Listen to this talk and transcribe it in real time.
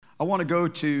I want to go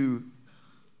to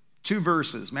two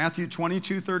verses, Matthew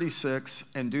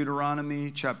 22:36 and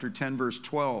Deuteronomy chapter 10, verse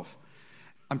 12.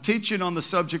 I'm teaching on the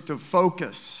subject of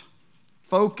focus.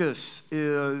 Focus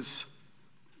is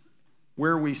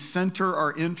where we center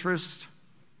our interest,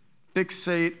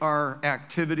 fixate our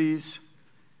activities.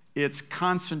 It's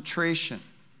concentration.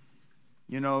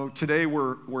 You know, today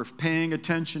we're paying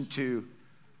attention to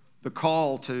the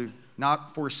call to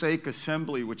not forsake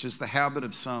assembly, which is the habit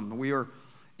of some. We are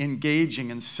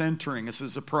engaging and centering. This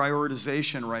is a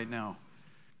prioritization right now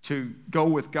to go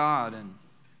with God and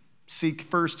seek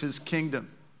first His kingdom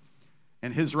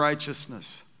and His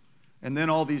righteousness. And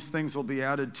then all these things will be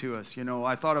added to us. You know,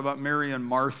 I thought about Mary and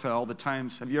Martha all the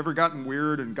times. Have you ever gotten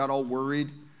weird and got all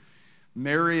worried?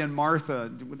 Mary and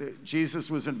Martha, Jesus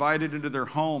was invited into their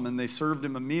home and they served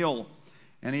him a meal.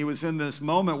 And he was in this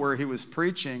moment where he was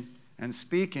preaching and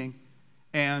speaking.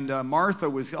 And Martha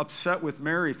was upset with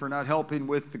Mary for not helping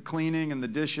with the cleaning and the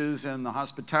dishes and the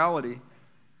hospitality.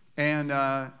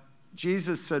 And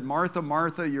Jesus said, Martha,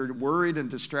 Martha, you're worried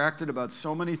and distracted about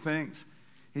so many things.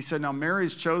 He said, now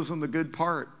Mary's chosen the good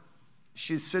part.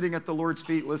 She's sitting at the Lord's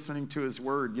feet listening to His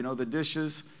word. You know, the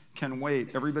dishes can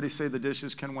wait. Everybody say the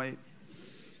dishes can wait.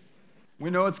 We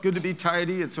know it's good to be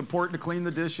tidy. It's important to clean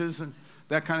the dishes and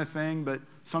that kind of thing. But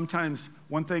sometimes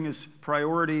one thing is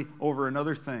priority over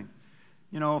another thing.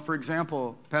 You know, for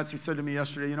example, Patsy said to me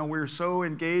yesterday, you know, we're so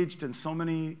engaged in so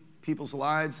many people's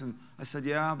lives. And I said,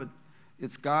 yeah, but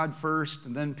it's God first,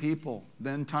 and then people,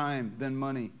 then time, then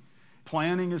money.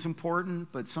 Planning is important,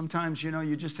 but sometimes, you know,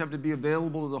 you just have to be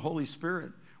available to the Holy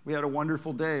Spirit. We had a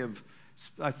wonderful day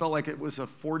I felt like it was a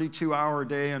 42-hour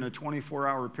day in a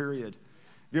 24-hour period.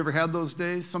 Have you ever had those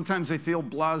days? Sometimes they feel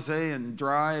blasé and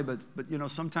dry, but you know,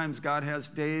 sometimes God has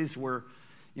days where,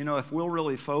 you know, if we'll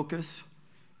really focus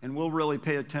and we'll really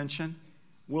pay attention,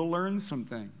 we'll learn some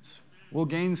things. We'll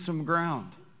gain some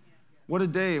ground. What a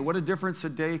day, what a difference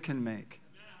a day can make.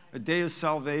 A day of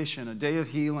salvation, a day of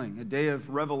healing, a day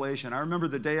of revelation. I remember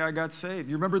the day I got saved.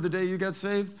 You remember the day you got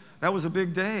saved? That was a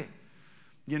big day,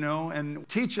 you know, and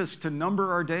teach us to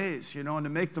number our days, you know, and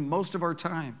to make the most of our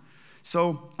time.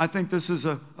 So I think this is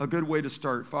a good way to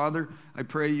start. Father, I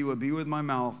pray you will be with my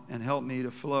mouth and help me to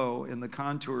flow in the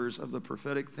contours of the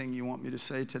prophetic thing you want me to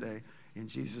say today. In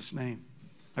Jesus' name.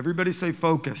 Everybody say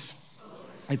focus.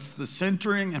 It's the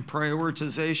centering and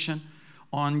prioritization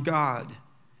on God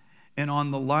and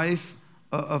on the life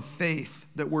of faith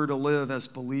that we're to live as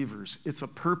believers. It's a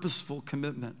purposeful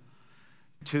commitment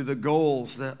to the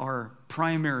goals that are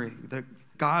primary, that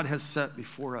God has set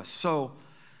before us. So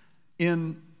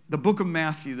in the book of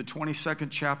Matthew, the 22nd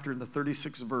chapter and the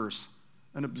 36th verse,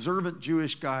 an observant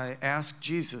Jewish guy asked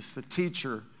Jesus, the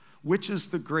teacher, which is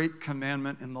the great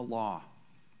commandment in the law?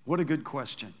 What a good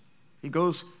question. He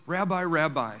goes, Rabbi,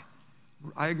 Rabbi.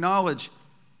 I acknowledge,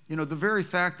 you know, the very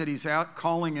fact that he's out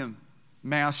calling him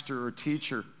master or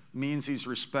teacher means he's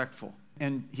respectful.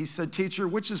 And he said, teacher,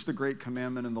 which is the great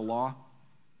commandment in the law?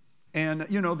 And,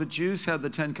 you know, the Jews had the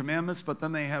 10 commandments, but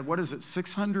then they had,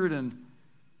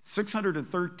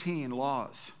 613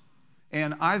 laws.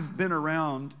 And I've been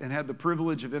around and had the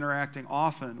privilege of interacting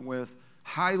often with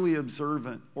highly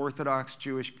observant Orthodox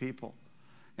Jewish people.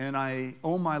 And I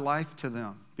owe my life to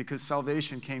them because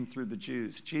salvation came through the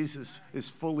Jews. Jesus is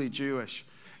fully Jewish.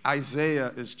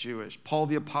 Isaiah is Jewish. Paul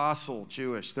the Apostle,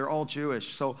 Jewish. They're all Jewish.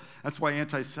 So that's why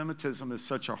anti-Semitism is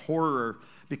such a horror,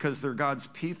 because they're God's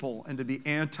people. And to be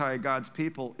anti-God's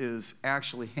people is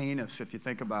actually heinous if you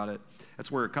think about it.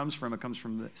 That's where it comes from. It comes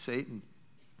from Satan.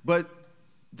 But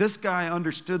this guy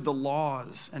understood the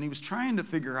laws, and he was trying to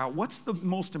figure out, what's the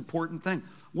most important thing?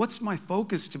 What's my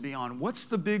focus to be on? What's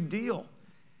the big deal?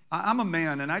 I'm a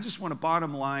man, and I just want to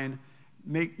bottom line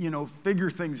figure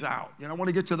things out. I want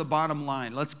to get to the bottom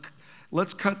line.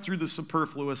 Let's cut through the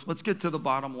superfluous. Let's get to the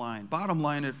bottom line. Bottom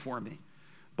line it for me.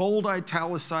 Bold,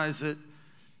 italicize it.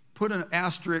 Put an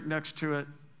asterisk next to it.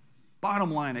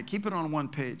 Bottom line it. Keep it on one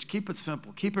page. Keep it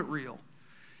simple. Keep it real.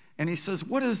 And he says,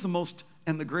 what is the most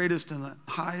and the greatest and the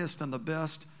highest and the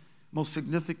best, most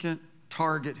significant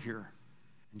target here?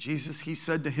 And Jesus, he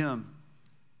said to him,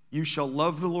 you shall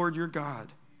love the Lord your God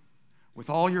with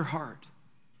all your heart,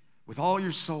 with all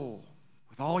your soul,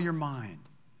 with all your mind.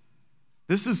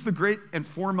 This is the great and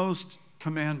foremost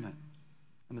commandment.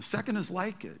 And the second is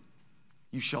like it.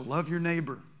 You shall love your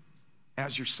neighbor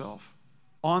as yourself.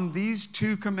 On these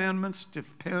two commandments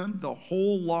depend the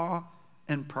whole law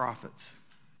and prophets.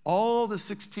 All the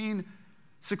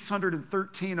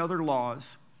 613 other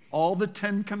laws, all the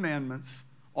 10 commandments,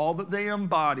 all that they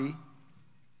embody,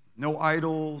 no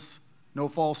idols, no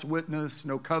false witness,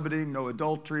 no coveting, no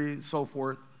adultery, and so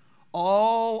forth,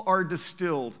 all are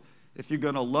distilled If you're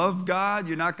going to love God,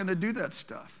 you're not going to do that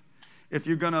stuff. If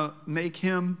you're going to make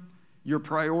him your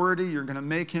priority, you're going to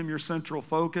make him your central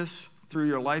focus through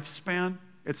your lifespan,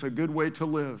 it's a good way to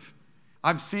live.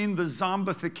 I've seen the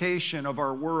zombification of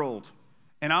our world,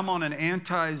 and I'm on an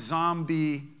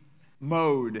anti-zombie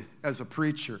mode as a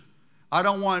preacher. I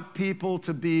don't want people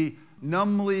to be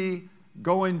numbly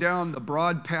going down the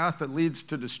broad path that leads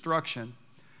to destruction.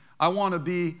 I want to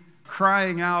be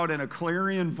crying out in a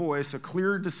clarion voice, a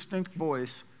clear, distinct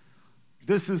voice,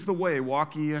 this is the way,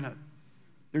 walk ye in it.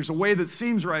 There's a way that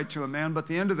seems right to a man, but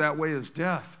the end of that way is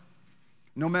death.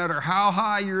 No matter how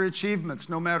high your achievements,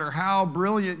 no matter how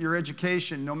brilliant your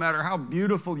education, no matter how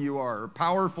beautiful you are, or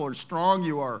powerful or strong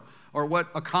you are, or what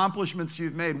accomplishments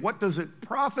you've made, what does it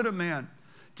profit a man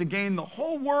to gain the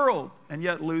whole world and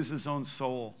yet lose his own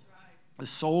soul? The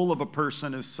soul of a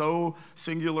person is so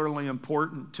singularly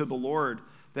important to the Lord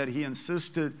that he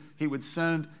insisted he would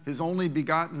send his only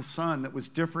begotten Son that was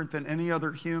different than any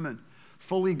other human,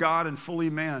 fully God and fully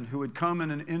man, who would come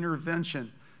in an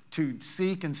intervention to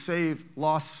seek and save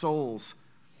lost souls.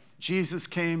 Jesus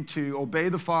came to obey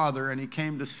the Father, and he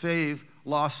came to save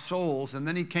lost souls, and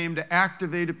then he came to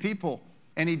activate a people.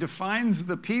 And he defines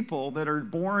the people that are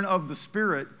born of the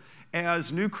Spirit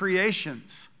as new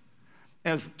creations,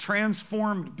 as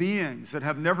transformed beings that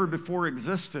have never before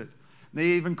existed. They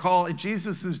even call it,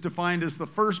 Jesus is defined as the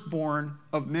firstborn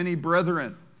of many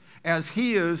brethren. As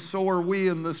he is, so are we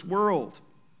in this world.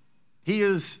 He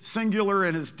is singular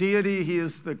in his deity. He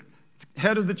is the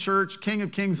head of the church, King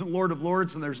of kings and Lord of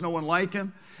lords, and there's no one like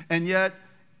him. And yet,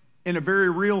 in a very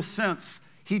real sense,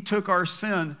 he took our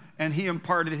sin and he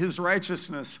imparted his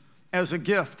righteousness as a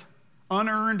gift,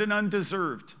 unearned and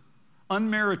undeserved,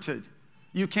 unmerited.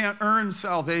 You can't earn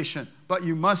salvation, but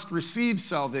you must receive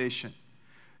salvation.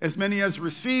 As many as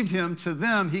received him, to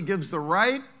them he gives the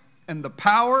right and the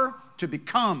power to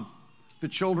become the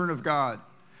children of God.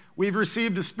 We've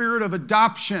received a spirit of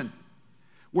adoption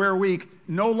where we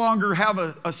no longer have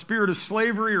a spirit of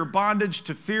slavery or bondage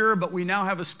to fear, but we now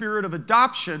have a spirit of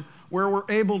adoption where we're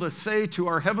able to say to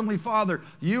our Heavenly Father,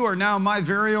 you are now my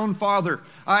very own Father.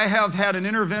 I have had an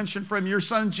intervention from your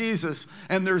Son Jesus,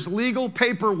 and there's legal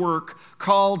paperwork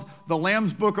called the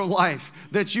Lamb's Book of Life,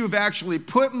 that you've actually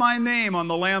put my name on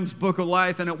the Lamb's Book of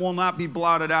Life, and it will not be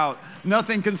blotted out.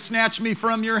 Nothing can snatch me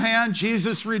from your hand.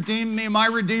 Jesus redeemed me. My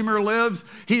Redeemer lives.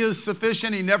 He is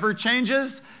sufficient. He never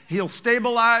changes. He'll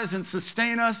stabilize and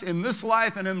sustain us in this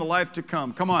life and in the life to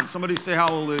come. Come on, somebody say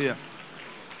hallelujah.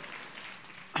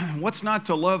 What's not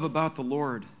to love about the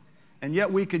Lord? And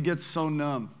yet we could get so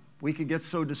numb. We could get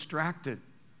so distracted,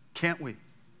 can't we?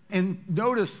 And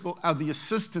notice the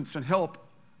assistance and help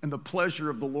and the pleasure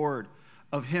of the Lord,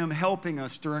 of him helping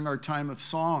us during our time of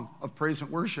song, of praise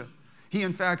and worship. He,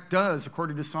 in fact, does,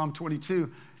 according to Psalm 22,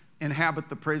 inhabit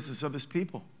the praises of his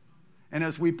people. And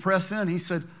as we press in, he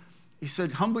said,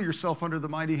 humble yourself under the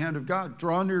mighty hand of God.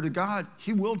 Draw near to God.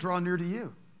 He will draw near to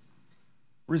you.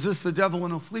 Resist the devil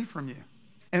and he'll flee from you.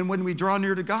 And when we draw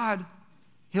near to God,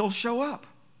 he'll show up.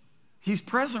 He's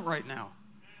present right now.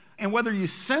 And whether you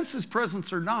sense his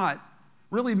presence or not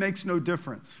really makes no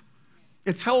difference.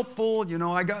 It's helpful. You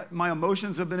know, my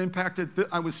emotions have been impacted.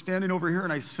 I was standing over here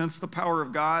and I sensed the power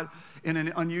of God in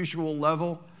an unusual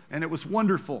level, and it was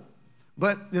wonderful.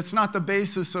 But it's not the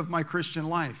basis of my Christian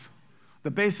life.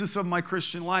 The basis of my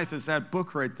Christian life is that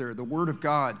book right there, the Word of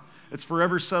God. It's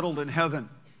forever settled in heaven.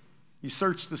 You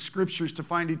search the scriptures to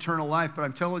find eternal life, but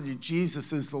I'm telling you,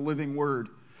 Jesus is the living Word.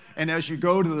 And as you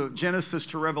go to the Genesis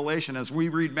to Revelation, as we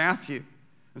read Matthew,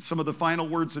 and some of the final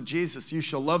words of Jesus, you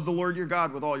shall love the Lord your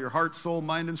God with all your heart, soul,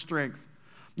 mind, and strength.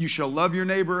 You shall love your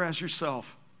neighbor as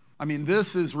yourself. I mean,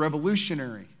 this is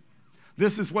revolutionary.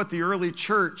 This is what the early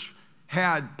church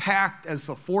had packed as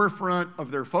the forefront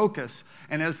of their focus.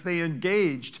 And as they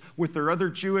engaged with their other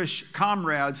Jewish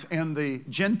comrades and the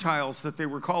Gentiles that they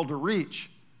were called to reach,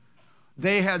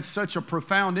 they had such a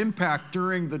profound impact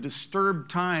during the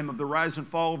disturbed time of the rise and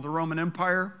fall of the Roman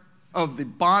Empire, of the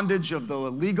bondage of the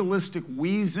legalistic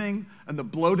wheezing and the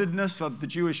bloatedness of the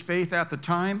Jewish faith at the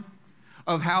time,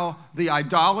 of how the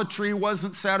idolatry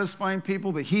wasn't satisfying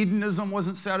people, the hedonism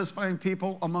wasn't satisfying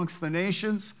people amongst the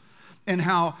nations, and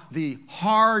how the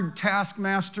hard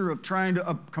taskmaster of trying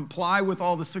to comply with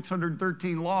all the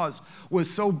 613 laws was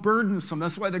so burdensome.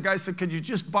 That's why the guy said, could you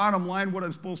just bottom line what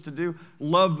I'm supposed to do?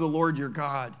 Love the Lord your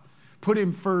God. Put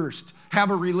him first. Have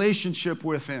a relationship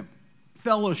with him.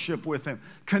 Fellowship with him.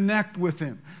 Connect with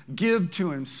him. Give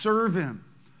to him. Serve him.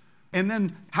 And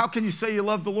then how can you say you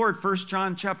love the Lord? 1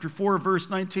 John chapter 4, verse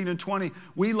 19 and 20.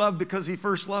 We love because he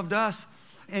first loved us.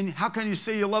 And how can you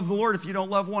say you love the Lord if you don't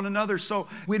love one another? So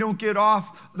we don't get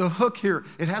off the hook here.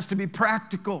 It has to be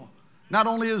practical. Not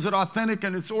only is it authentic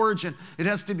in its origin, it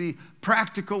has to be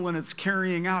practical in its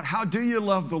carrying out. How do you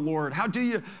love the Lord? How do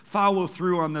you follow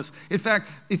through on this? In fact,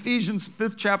 Ephesians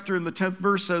 5th chapter in the 10th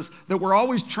verse says that we're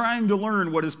always trying to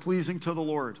learn what is pleasing to the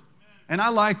Lord. And I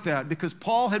like that because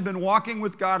Paul had been walking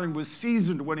with God and was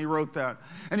seasoned when he wrote that.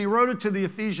 And he wrote it to the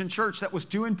Ephesian church that was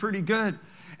doing pretty good.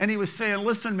 And he was saying,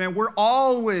 listen, man, we're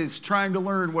always trying to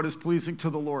learn what is pleasing to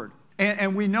the Lord.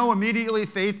 And we know immediately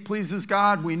faith pleases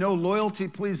God. We know loyalty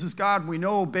pleases God. We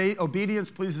know obedience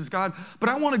pleases God. But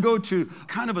I want to go to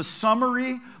kind of a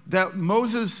summary that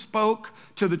Moses spoke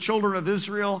to the children of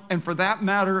Israel. And for that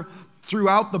matter,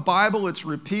 throughout the Bible, it's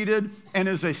repeated and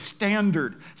is a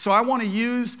standard. So I want to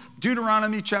use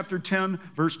Deuteronomy chapter 10,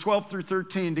 verse 12 through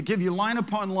 13 to give you line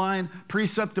upon line,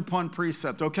 precept upon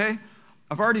precept, okay?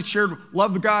 I've already shared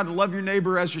love God and love your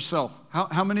neighbor as yourself.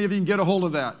 How many of you can get a hold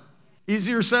of that?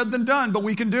 Easier said than done, but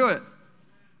we can do it.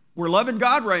 We're loving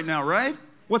God right now, right?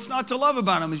 What's not to love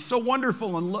about him? He's so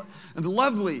wonderful and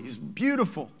lovely. He's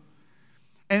beautiful.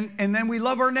 And then we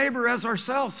love our neighbor as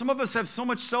ourselves. Some of us have so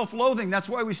much self-loathing. That's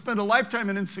why we spend a lifetime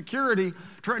in insecurity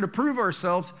trying to prove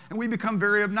ourselves, and we become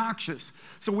very obnoxious.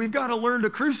 So we've got to learn to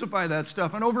crucify that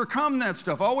stuff and overcome that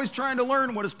stuff, always trying to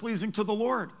learn what is pleasing to the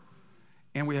Lord.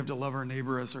 And we have to love our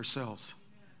neighbor as ourselves.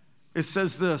 It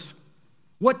says this,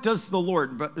 what does the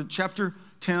Lord, chapter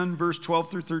 10, verse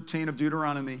 12 through 13 of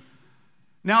Deuteronomy.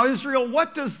 Now, Israel,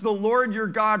 what does the Lord your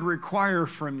God require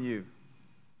from you?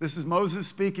 This is Moses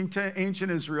speaking to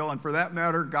ancient Israel, and for that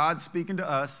matter, God speaking to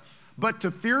us. But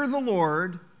to fear the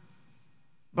Lord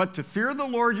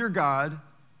your God,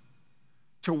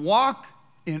 to walk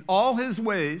in all his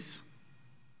ways,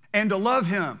 and to love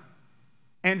him,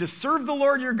 and to serve the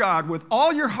Lord your God with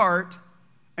all your heart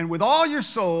and with all your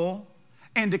soul,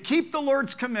 and to keep the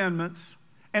Lord's commandments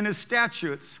and his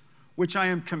statutes, which I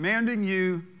am commanding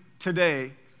you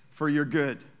today for your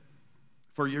good.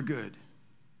 For your good.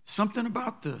 Something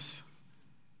about this.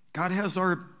 God has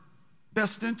our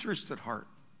best interest at heart.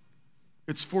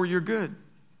 It's for your good.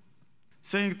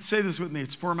 Say this with me.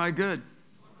 It's for my good.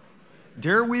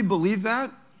 Dare we believe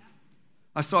that?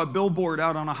 I saw a billboard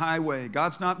out on a highway.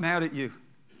 God's not mad at you.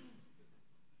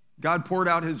 God poured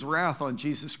out his wrath on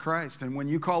Jesus Christ. And when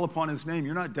you call upon his name,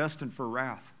 you're not destined for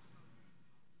wrath.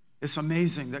 It's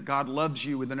amazing that God loves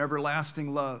you with an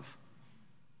everlasting love.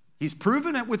 He's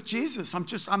proven it with Jesus.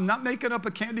 I'm not making up a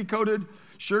candy-coated,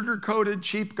 sugar-coated,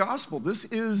 cheap gospel.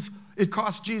 It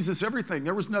cost Jesus everything.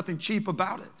 There was nothing cheap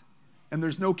about it. And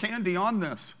there's no candy on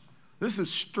this. This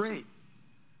is straight.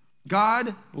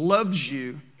 God loves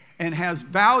you and has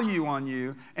value on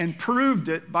you and proved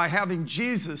it by having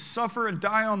Jesus suffer and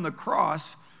die on the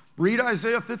cross. Read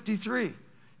Isaiah 53.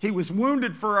 He was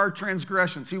wounded for our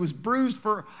transgressions. He was bruised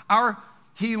for our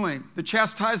healing. The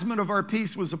chastisement of our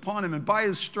peace was upon him, and by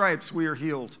his stripes we are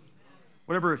healed.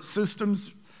 Whatever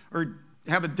systems or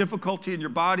have a difficulty in your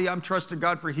body, I'm trusting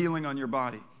God for healing on your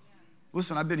body.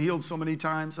 Listen, I've been healed so many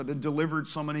times. I've been delivered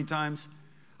so many times.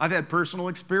 I've had personal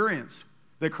experience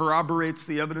that corroborates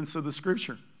the evidence of the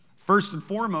Scripture. First and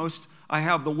foremost, I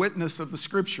have the witness of the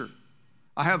Scripture.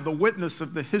 I have the witness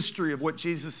of the history of what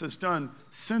Jesus has done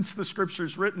since the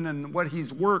Scripture's written and what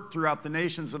he's worked throughout the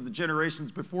nations of the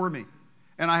generations before me.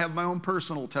 And I have my own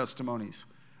personal testimonies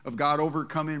of God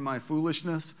overcoming my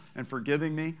foolishness and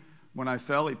forgiving me. When I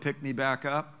fell, he picked me back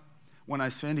up. When I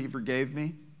sinned, he forgave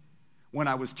me. When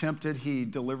I was tempted, he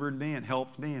delivered me and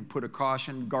helped me and put a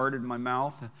caution, guarded my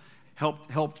mouth,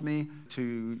 helped me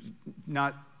to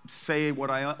not say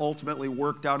what I ultimately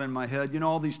worked out in my head. You know,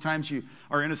 all these times you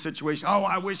are in a situation, oh,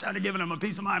 I wish I'd have given him a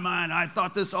piece of my mind. I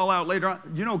thought this all out later on.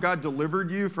 You know, God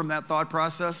delivered you from that thought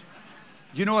process.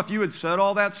 You know, if you had said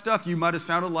all that stuff, you might have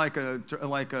sounded like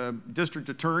a district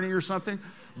attorney or something,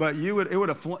 but you'd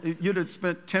have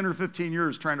spent 10 or 15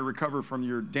 years trying to recover from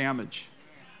your damage.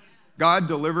 God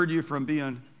delivered you from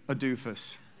being a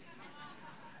doofus.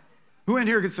 Who in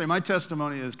here could say, my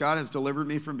testimony is God has delivered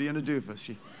me from being a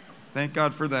doofus? Thank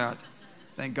God for that.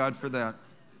 Thank God for that.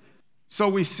 So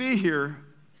we see here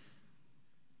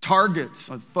targets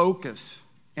of focus.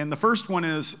 And the first one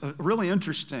is really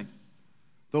interesting.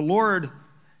 The Lord,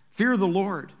 fear the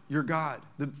Lord, your God.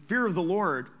 The fear of the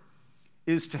Lord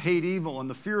is to hate evil, and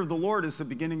the fear of the Lord is the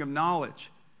beginning of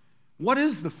knowledge. What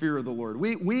is the fear of the Lord?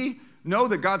 We know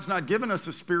that God's not given us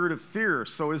a spirit of fear.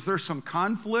 So is there some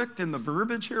conflict in the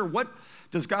verbiage here? What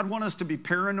does God want us to be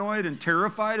paranoid and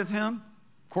terrified of him?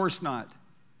 Of course not.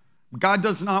 God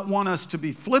does not want us to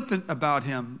be flippant about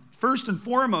him. First and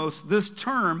foremost, this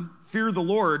term, fear the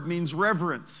Lord, means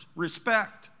reverence,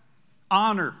 respect,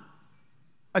 honor,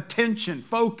 attention,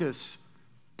 focus,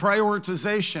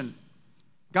 prioritization.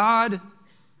 God,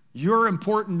 you're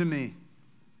important to me.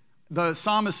 The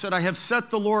psalmist said, I have set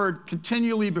the Lord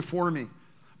continually before me.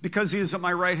 Because he is at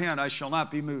my right hand, I shall not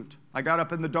be moved. I got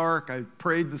up in the dark. I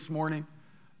prayed this morning,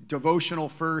 devotional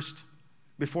first.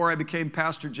 Before I became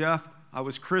Pastor Jeff, I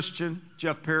was Christian,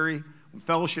 Jeff Perry,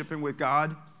 fellowshipping with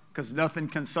God, because nothing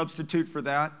can substitute for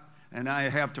that. And I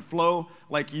have to flow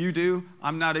like you do.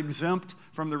 I'm not exempt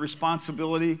from the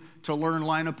responsibility to learn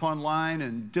line upon line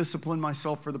and discipline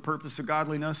myself for the purpose of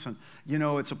godliness. And,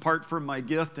 it's apart from my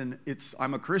gift, and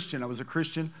I'm a Christian. I was a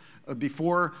Christian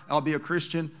before. I'll be a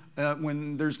Christian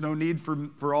when there's no need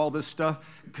for all this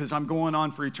stuff, because I'm going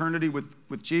on for eternity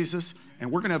with Jesus,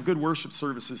 and we're going to have good worship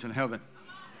services in heaven.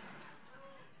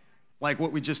 Like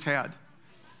what we just had.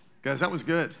 Guys, that was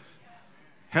good.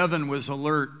 Heaven was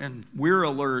alert, and we're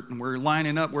alert, and we're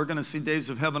lining up. We're going to see days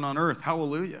of heaven on earth.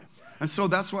 Hallelujah. And so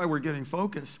that's why we're getting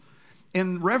focused.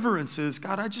 And reverence is,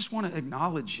 God, I just want to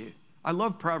acknowledge you. I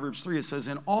love Proverbs 3. It says,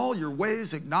 in all your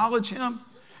ways acknowledge him,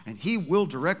 and he will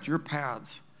direct your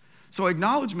paths. So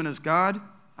acknowledgement is, God,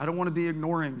 I don't want to be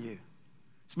ignoring you.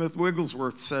 Smith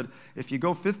Wigglesworth said, if you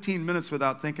go 15 minutes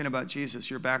without thinking about Jesus,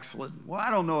 you're backslidden. Well,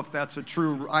 I don't know if that's a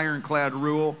true ironclad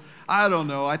rule. I don't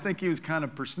know. I think he was kind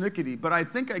of persnickety, but I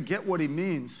think I get what he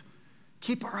means.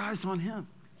 Keep our eyes on him.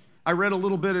 I read a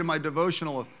little bit in my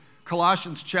devotional of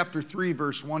Colossians chapter 3,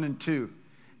 verse 1 and 2.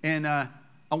 And I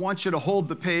want you to hold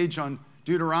the page on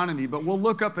Deuteronomy, but we'll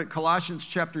look up at Colossians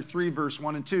chapter 3, verse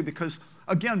 1 and 2, because,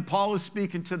 again, Paul is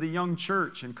speaking to the young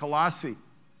church in Colossae.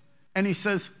 And he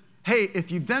says, hey,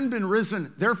 if you've then been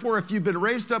risen, therefore, if you've been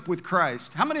raised up with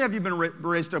Christ, how many of you have been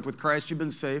raised up with Christ? You've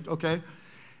been saved, okay?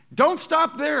 Don't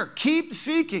stop there. Keep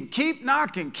seeking, keep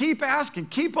knocking, keep asking,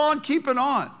 keep on keeping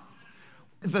on.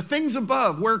 The things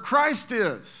above, where Christ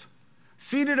is,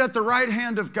 seated at the right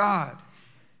hand of God.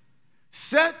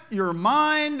 Set your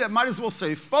mind, I might as well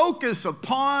say, focus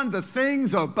upon the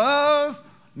things above,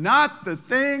 not the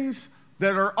things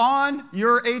that are on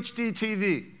your HD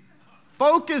TV.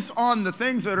 Focus on the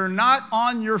things that are not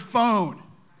on your phone.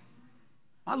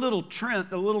 My little Trent,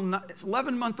 the little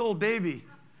 11-month-old baby,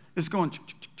 is going.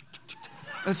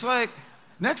 It's like,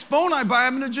 next phone I buy,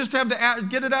 I'm going to just have to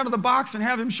get it out of the box and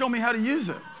have him show me how to use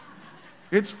it.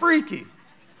 It's freaky.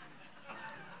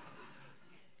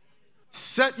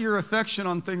 Set your affection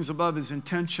on things above is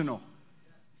intentional.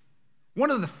 One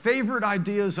of the favorite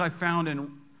ideas I found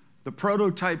in the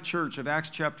prototype church of Acts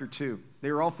chapter 2,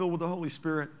 they were all filled with the Holy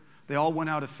Spirit. They all went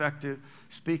out effective,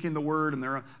 speaking the word,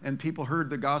 and people heard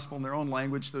the gospel in their own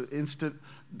language. The instant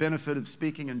benefit of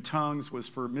speaking in tongues was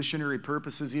for missionary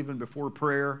purposes, even before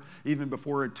prayer, even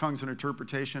before tongues and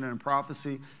interpretation and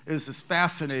prophecy. It is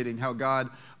fascinating how God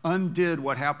undid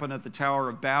what happened at the Tower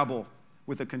of Babel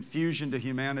with a confusion to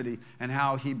humanity, and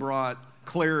how he brought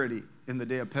clarity in the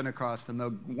day of Pentecost, and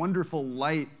the wonderful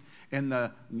light and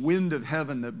the wind of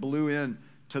heaven that blew in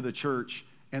to the church,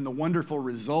 and the wonderful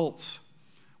results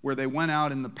where they went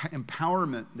out in the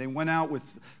empowerment. They went out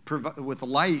with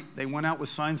light. They went out with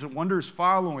signs and wonders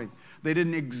following. They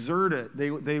didn't exert it.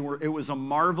 It was a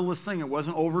marvelous thing. It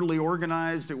wasn't overly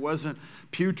organized. It wasn't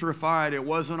putrefied. It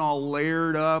wasn't all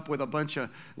layered up with a bunch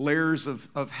of layers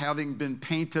of having been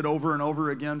painted over and over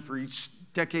again for each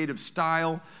decade of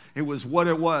style. It was what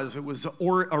it was. It was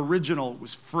original. It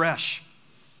was fresh.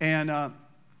 And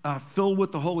filled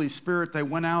with the Holy Spirit, they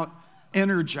went out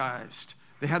energized.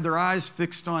 They had their eyes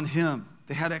fixed on him.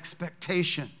 They had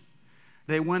expectation.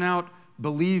 They went out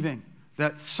believing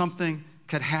that something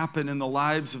could happen in the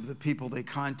lives of the people they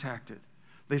contacted.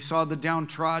 They saw the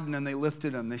downtrodden and they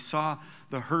lifted them. They saw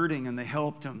the hurting and they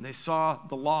helped them. They saw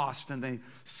the lost and they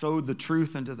sowed the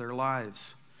truth into their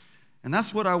lives. And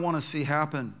that's what I want to see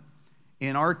happen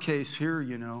in our case here,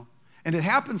 And it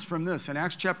happens from this. In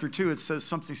Acts chapter 2, it says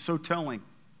something so telling.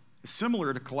 It's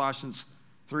similar to Colossians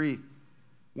 3,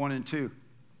 1 and 2.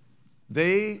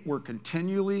 They were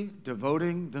continually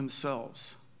devoting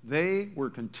themselves. They were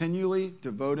continually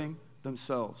devoting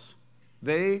themselves.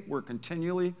 They were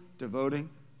continually devoting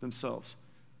themselves.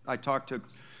 I talked to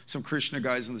some Krishna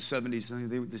guys in the 70s,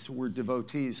 and they said we're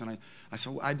devotees. And I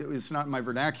said, it's not my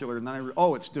vernacular. And then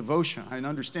it's devotion. I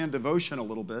understand devotion a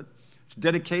little bit. It's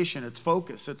dedication. It's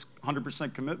focus. It's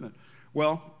 100% commitment.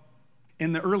 Well,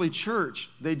 in the early church,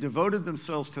 they devoted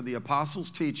themselves to the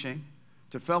apostles' teaching,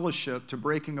 to fellowship, to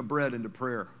breaking of bread, and to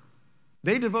prayer.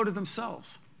 They devoted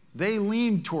themselves. They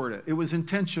leaned toward it. It was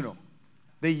intentional.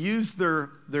 They used their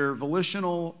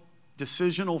volitional,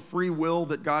 decisional free will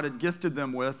that God had gifted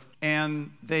them with,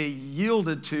 and they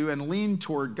yielded to and leaned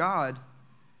toward God.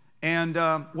 And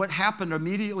what happened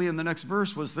immediately in the next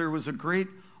verse was there was a great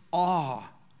awe,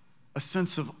 a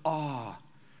sense of awe.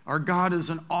 Our God is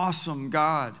an awesome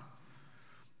God.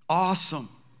 Awesome.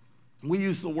 We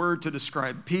use the word to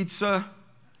describe pizza.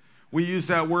 We use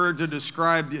that word to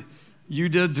describe, you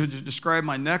did to describe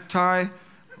my necktie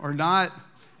or not.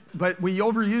 But we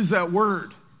overuse that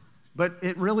word. But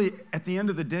it really, at the end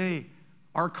of the day,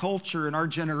 our culture and our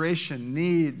generation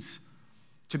needs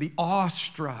to be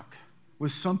awestruck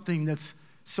with something that's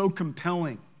so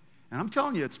compelling. And I'm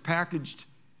telling you, it's packaged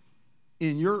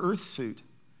in your earth suit.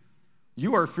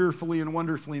 You are fearfully and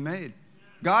wonderfully made.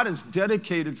 God has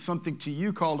dedicated something to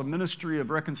you called a ministry of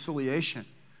reconciliation.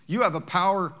 You have a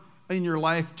power in your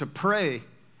life to pray,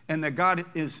 and that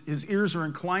his ears are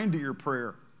inclined to your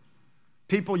prayer.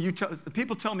 People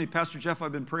tell me, Pastor Jeff,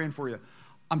 I've been praying for you.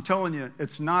 I'm telling you,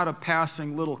 it's not a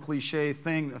passing little cliche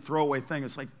thing, a throwaway thing.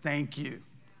 It's like, thank you.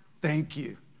 Thank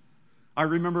you. I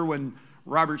remember when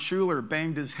Robert Schuller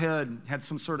banged his head, had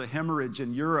some sort of hemorrhage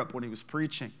in Europe when he was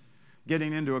preaching.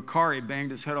 Getting into a car, he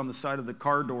banged his head on the side of the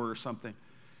car door or something,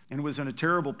 and was in a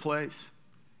terrible place.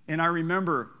 And I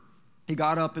remember he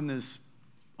got up on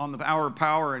the hour of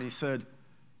power, and he said,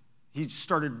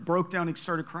 broke down, he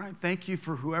started crying. Thank you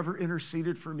for whoever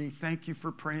interceded for me. Thank you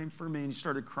for praying for me. And he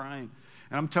started crying.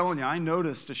 And I'm telling you, I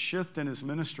noticed a shift in his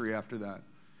ministry after that.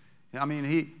 I mean,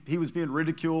 he was being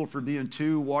ridiculed for being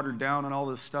too watered down and all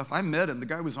this stuff. I met him. The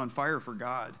guy was on fire for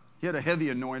God. He had a heavy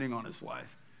anointing on his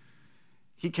life.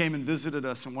 He came and visited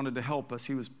us and wanted to help us.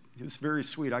 He was very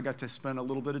sweet. I got to spend a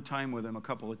little bit of time with him a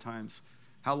couple of times.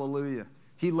 Hallelujah.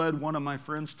 He led one of my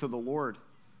friends to the Lord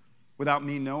without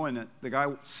me knowing it. The guy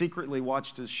secretly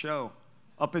watched his show.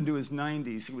 Up into his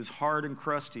 90s, he was hard and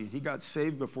crusty. He got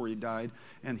saved before he died,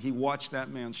 and he watched that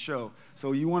man's show.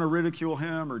 So you want to ridicule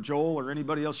him or Joel or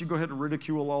anybody else, you go ahead and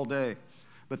ridicule all day.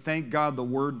 But thank God the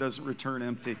word doesn't return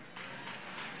empty.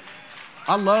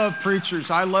 I love preachers.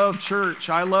 I love church.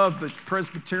 I love the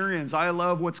Presbyterians. I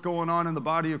love what's going on in the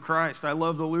body of Christ. I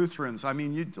love the Lutherans. I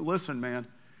mean, listen, man.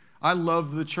 I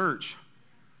love the church.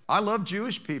 I love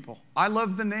Jewish people. I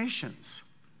love the nations.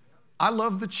 I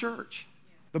love the church.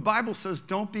 The Bible says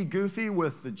don't be goofy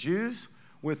with the Jews,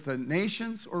 with the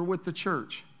nations, or with the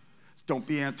church. Don't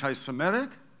be anti-Semitic.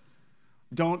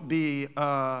 Don't be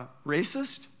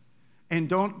racist. And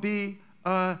don't be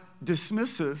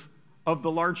dismissive of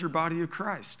the larger body of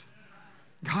Christ.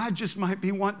 God just might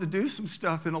be wanting to do some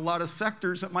stuff in a lot of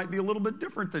sectors that might be a little bit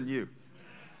different than you.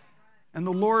 And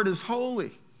the Lord is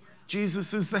holy.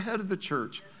 Jesus is the head of the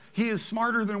church. He is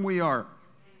smarter than we are.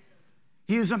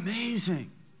 He is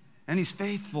amazing. And he's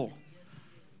faithful.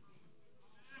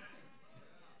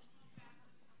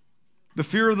 The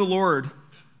fear of the Lord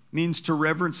means to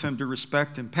reverence him, to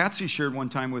respect him. Patsy shared one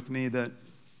time with me that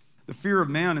the fear of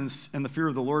man and the fear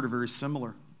of the Lord are very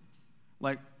similar.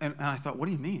 And I thought, what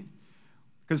do you mean?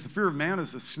 Because the fear of man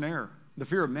is a snare. The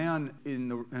fear of man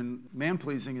and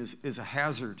man-pleasing is a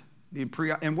hazard.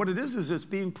 And what it is it's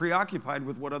being preoccupied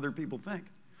with what other people think.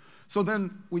 So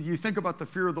then when you think about the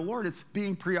fear of the Lord, it's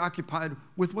being preoccupied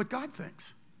with what God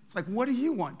thinks. It's like, what do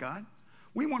you want, God?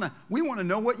 We want to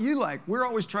know what you like. We're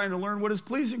always trying to learn what is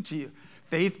pleasing to you.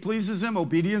 Faith pleases him,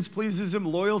 obedience pleases him,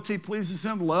 loyalty pleases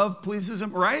him, love pleases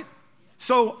him, right?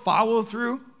 So follow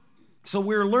through. So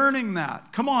we're learning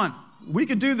that. Come on, we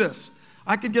could do this.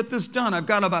 I could get this done. I've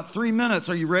got about 3 minutes.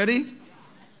 Are you ready?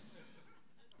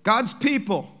 God's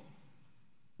people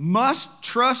must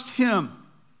trust him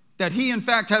that he, in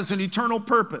fact, has an eternal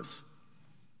purpose.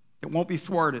 It won't be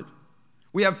thwarted.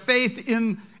 We have faith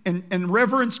in and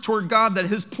reverence toward God that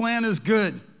his plan is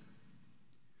good.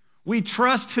 We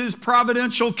trust his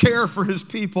providential care for his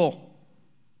people.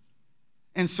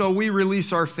 And so we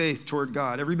release our faith toward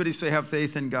God. Everybody say, have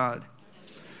faith in God.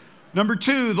 Number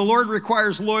 2, the Lord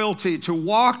requires loyalty to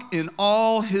walk in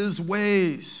all his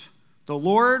ways. The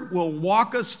Lord will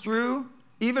walk us through,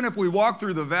 even if we walk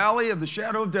through the valley of the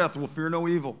shadow of death, we'll fear no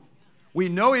evil. We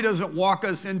know he doesn't walk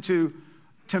us into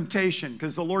temptation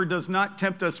because the Lord does not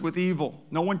tempt us with evil.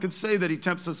 No one could say that he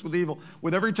tempts us with evil.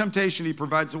 With every temptation, he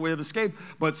provides a way of escape.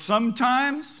 But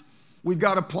sometimes we've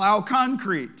got to plow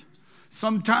concrete.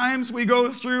 Sometimes we go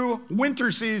through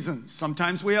winter seasons.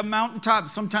 Sometimes we have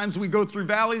mountaintops. Sometimes we go through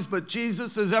valleys. But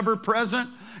Jesus is ever present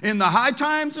in the high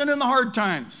times and in the hard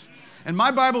times. And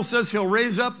my Bible says he'll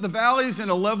raise up the valleys and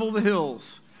he'll level the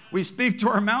hills. We speak to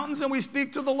our mountains and we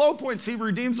speak to the low points. He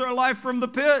redeems our life from the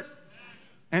pit.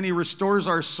 And he restores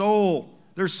our soul.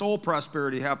 There's soul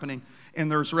prosperity happening. And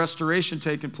there's restoration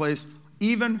taking place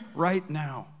even right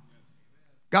now.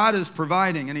 God is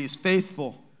providing and he's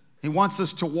faithful. He wants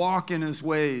us to walk in his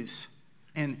ways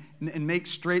and make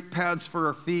straight paths for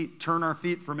our feet. Turn our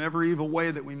feet from every evil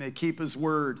way that we may keep his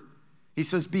word. He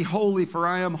says, be holy for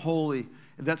I am holy.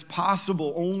 That's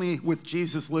possible only with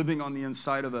Jesus living on the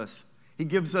inside of us. He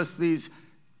gives us these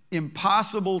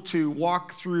impossible to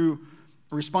walk through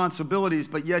responsibilities,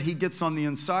 but yet he gets on the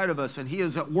inside of us and he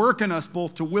is at work in us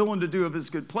both to will and to do of his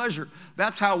good pleasure.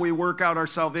 That's how we work out our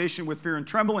salvation with fear and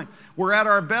trembling. We're at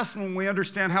our best when we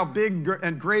understand how big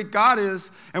and great God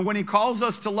is, and when he calls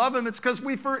us to love him, it's because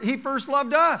he first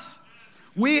loved us.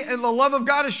 And the love of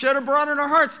God is shed abroad in our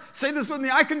hearts. Say this with me: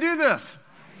 I can do this.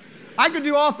 I can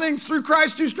do all things through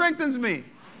Christ who strengthens me.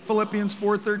 Philippians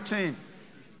 4:13.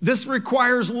 This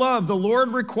requires love. The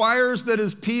Lord requires that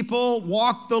his people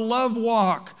walk the love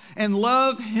walk and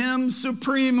love him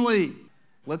supremely.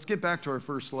 Let's get back to our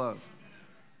first love.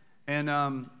 And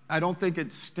I don't think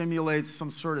it stimulates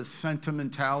some sort of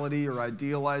sentimentality or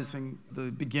idealizing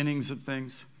the beginnings of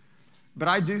things. But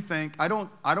I do think, I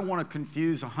don't want to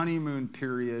confuse a honeymoon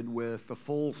period with the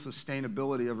full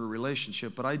sustainability of a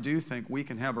relationship, but I do think we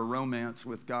can have a romance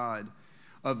with God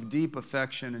of deep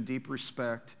affection and deep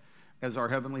respect as our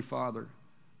Heavenly Father.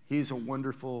 He's a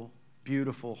wonderful,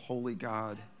 beautiful, holy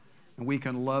God, and we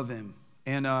can love him.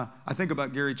 And I think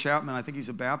about Gary Chapman. I think he's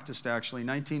a Baptist, actually.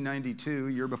 1992,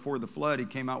 year before the flood, he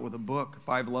came out with a book,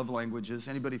 5 Love Languages.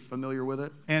 Anybody familiar with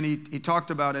it? And he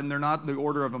talked about, and they're not the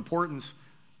order of importance,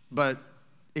 but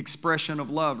expression of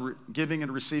love, giving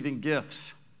and receiving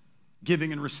gifts,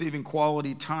 giving and receiving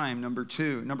quality time, number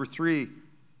 2. Number 3,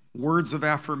 words of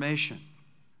affirmation.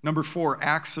 Number 4,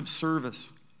 acts of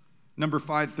service. Number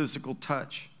 5, physical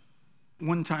touch.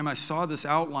 One time I saw this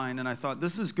outline and I thought,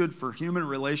 this is good for human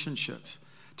relationships,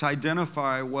 to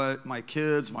identify what my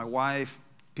kids, my wife,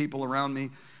 people around me,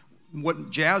 what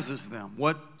jazzes them,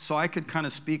 so I could kind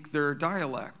of speak their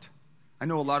dialect. I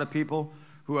know a lot of people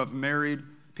who have married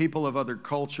people of other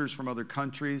cultures from other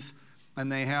countries,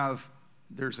 and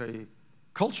there's a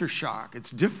culture shock. It's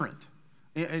different.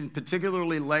 And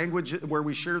particularly language, where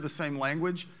we share the same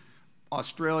language,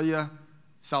 Australia,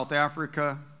 South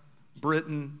Africa,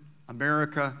 Britain,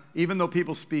 America. Even though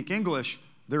people speak English,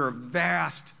 there are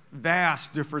vast,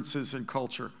 vast differences in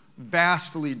culture,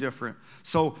 vastly different.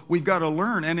 So we've got to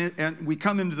learn, and we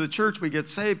come into the church, we get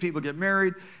saved, people get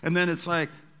married, and then it's like,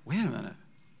 wait a minute,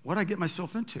 what did I get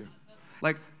myself into?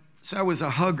 Like, say I was a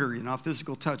hugger,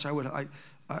 physical touch. I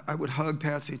would hug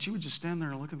Patsy, and she would just stand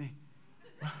there and look at me.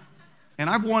 And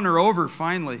I've won her over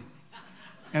finally.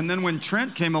 And then when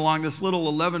Trent came along, this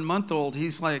little 11-month-old,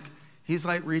 he's like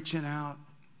reaching out.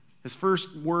 His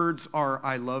first words are,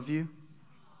 "I love you."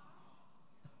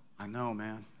 I know,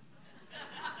 man.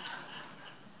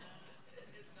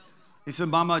 He said,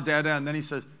 "Mama, Dada," and then he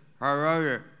says, "Rah, rah,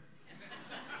 rah."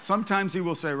 Sometimes he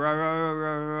will say, "Rah, rah, rah,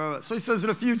 rah, rah." So he says it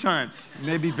a few times.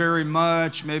 Maybe very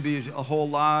much, maybe a whole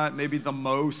lot, maybe the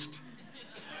most.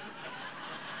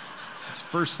 It's the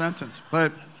first sentence.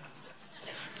 But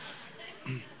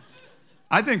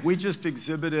I think we just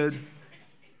exhibited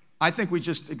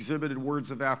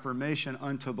words of affirmation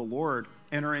unto the Lord,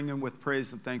 entering in with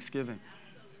praise and thanksgiving.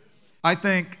 I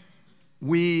think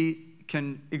we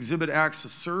can exhibit acts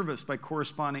of service by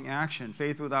corresponding action.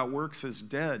 Faith without works is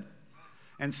dead.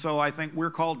 And so I think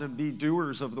we're called to be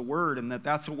doers of the word, and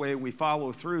that's a way we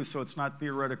follow through, so it's not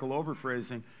theoretical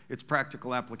overphrasing, it's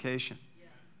practical application.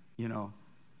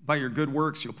 By your good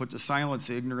works, you'll put to silence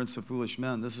the ignorance of foolish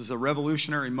men. This is a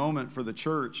revolutionary moment for the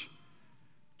church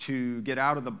to get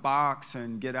out of the box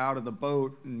and get out of the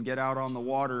boat and get out on the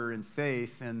water in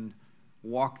faith and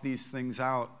walk these things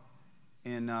out.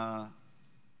 And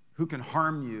who can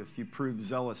harm you if you prove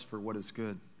zealous for what is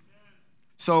good?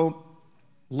 So,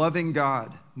 loving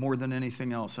God more than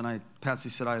anything else. And Patsy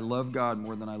said, "I love God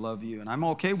more than I love you." And I'm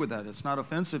okay with that. It's not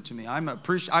offensive to me. I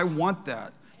want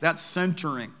that. That's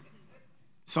centering.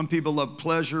 Some people love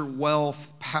pleasure,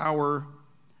 wealth, power,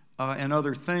 and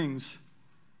other things.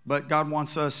 But God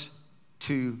wants us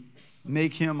to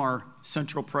make him our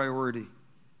central priority.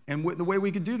 And the way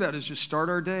we could do that is just start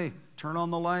our day, turn on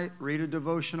the light, read a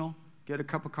devotional, get a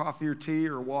cup of coffee or tea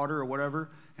or water or whatever,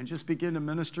 and just begin to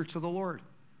minister to the Lord.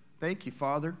 Thank you,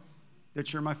 Father,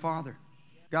 that you're my Father.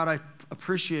 God, I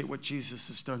appreciate what Jesus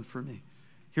has done for me.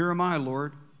 Here am I,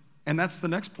 Lord. And that's the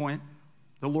next point.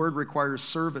 The Lord requires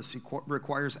service. He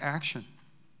requires action.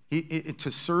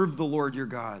 To serve the Lord your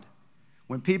God.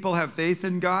 When people have faith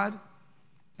in God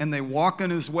and they walk in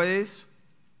his ways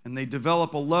and they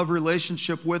develop a love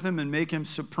relationship with him and make him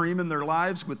supreme in their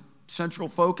lives with central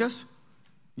focus,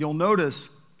 you'll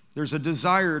notice there's a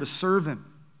desire to serve him.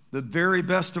 The very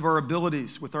best of our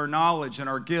abilities with our knowledge and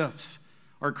our gifts,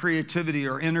 our creativity,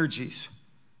 our energies.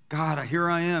 God, here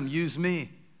I am, use me.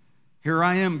 Here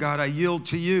I am, God, I yield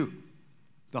to you.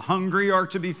 The hungry are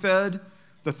to be fed.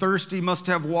 The thirsty must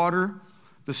have water.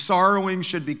 The sorrowing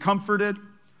should be comforted.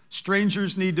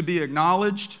 Strangers need to be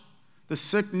acknowledged. The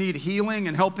sick need healing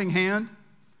and helping hand.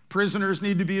 Prisoners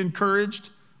need to be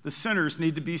encouraged. The sinners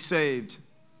need to be saved.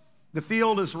 The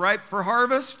field is ripe for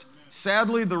harvest.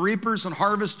 Sadly, the reapers and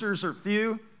harvesters are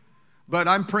few. But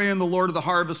I'm praying the Lord of the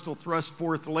harvest will thrust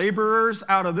forth laborers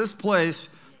out of this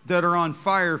place that are on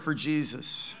fire for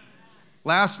Jesus.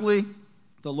 Lastly,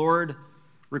 the Lord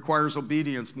requires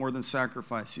obedience more than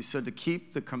sacrifice. He said to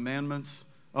keep the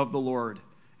commandments of the Lord.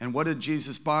 And what did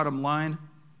Jesus' bottom line?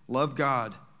 Love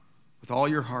God with all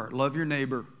your heart. Love your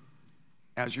neighbor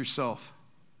as yourself.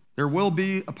 There will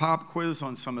be a pop quiz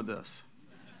on some of this.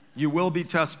 You will be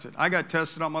tested. I got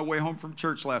tested on my way home from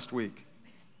church last week.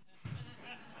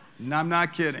 And I'm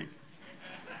not kidding.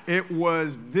 It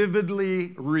was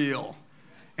vividly real.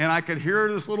 And I could hear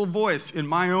this little voice in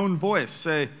my own voice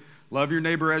say, love your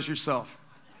neighbor as yourself.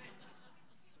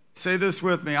 Say this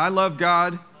with me. I love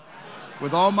God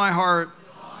with all my heart,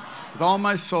 with all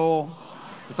my soul,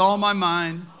 with all my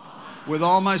mind, with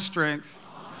all my strength.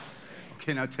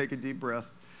 Okay, now take a deep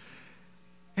breath.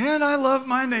 And I love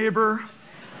my neighbor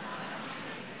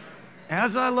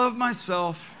as I love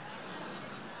myself.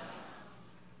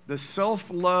 The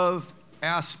self-love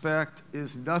aspect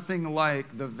is nothing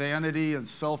like the vanity and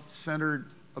self-centered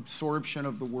absorption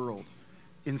of the world.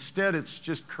 Instead, it's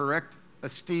just correct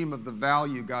esteem of the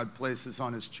value God places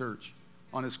on His church,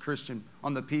 on His Christian,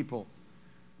 on the people.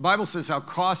 The Bible says how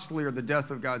costly are the death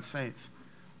of God's saints.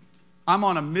 I'm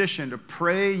on a mission to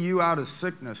pray you out of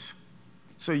sickness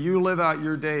so you live out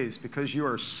your days because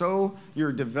you're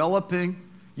developing,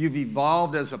 you've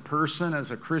evolved as a person, as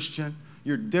a Christian,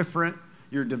 you're different,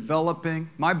 you're developing.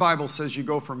 My Bible says you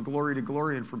go from glory to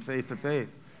glory and from faith to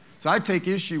faith. So I take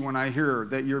issue when I hear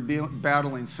that you're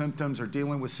battling symptoms or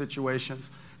dealing with situations.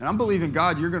 And I'm believing,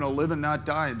 God, you're going to live and not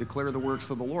die and declare the works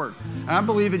of the Lord. And I'm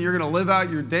believing you're going to live out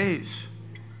your days.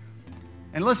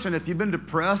 And listen, if you've been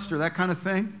depressed or that kind of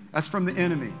thing, that's from the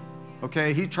enemy.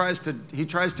 Okay? He tries to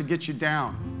get you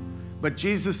down. But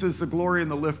Jesus is the glory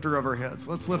and the lifter of our heads.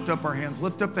 Let's lift up our hands.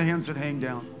 Lift up the hands that hang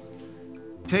down.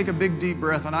 Take a big deep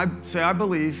breath and I say, I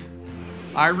believe,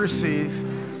 I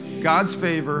receive God's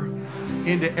favor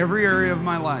into every area of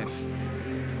my life.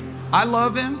 I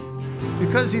love Him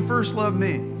because He first loved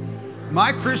me.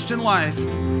 My Christian life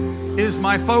is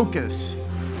my focus.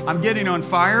 I'm getting on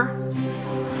fire,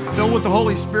 filled with the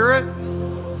Holy Spirit.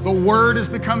 The Word is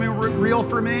becoming real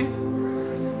for me.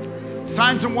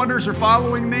 Signs and wonders are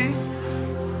following me.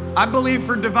 I believe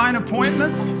for divine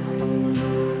appointments,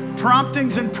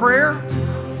 promptings in prayer,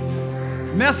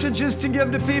 messages to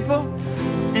give to people,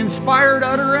 inspired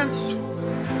utterance,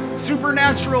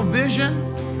 supernatural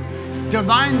vision,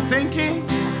 divine thinking.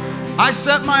 I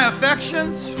set my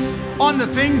affections on the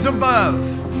things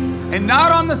above and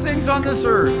not on the things on this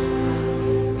earth.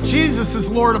 Jesus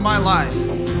is Lord of my life.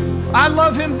 I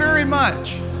love Him very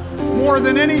much, more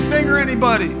than anything or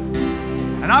anybody.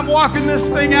 And I'm walking this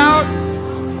thing out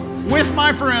with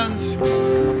my friends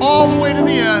all the way to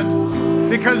the end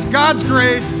because God's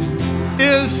grace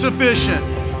is sufficient.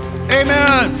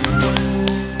 Amen.